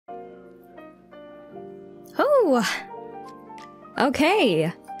Woo!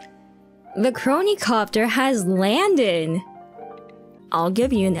 Okay. The Kronii copter has landed. I'll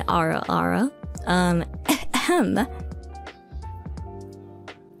give you an ARA-ARA.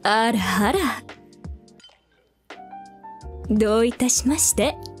 ARA-ARA. どういたしまし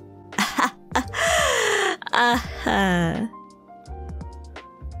て。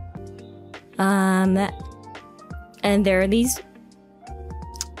And there are these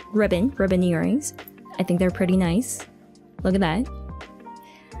ribbon earrings. I think they're pretty nice. Look at that.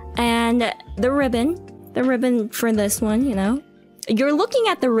 And the ribbon for this one, you know. You're looking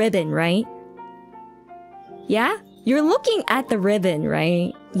at the ribbon, right? Yeah? You're looking at the ribbon,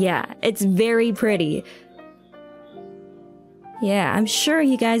 right? Yeah, it's very pretty. Yeah, I'm sure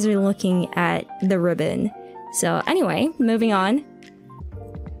you guys are looking at the ribbon. So anyway, moving on.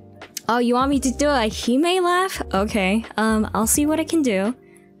 Oh, you want me to do a Hime laugh? Okay, I'll see what I can do.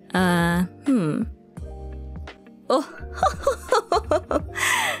 Oh.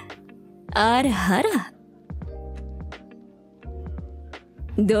 ARA-ARA.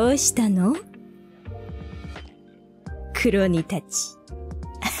 どうしたの? Kroniiたち。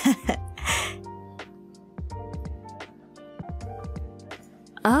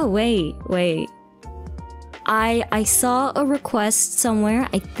Oh, wait. I saw a request somewhere,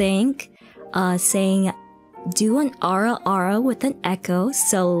 I think, saying, do an ARA-ARA with an echo,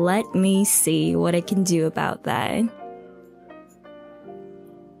 so let me see what I can do about that.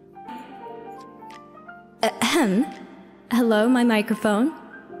 Ahem. Hello, my microphone.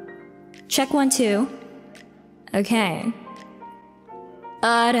 Check 1, 2. Okay.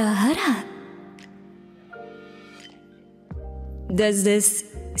 ARA-ARA. Does this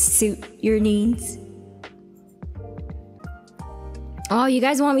suit your needs? Oh, you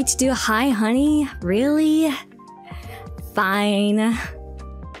guys want me to do hi, honey? Really? Fine.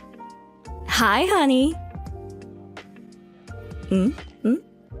 Hi, honey.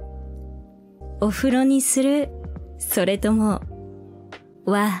 お風呂にする？それとも、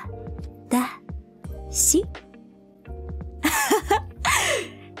わたし？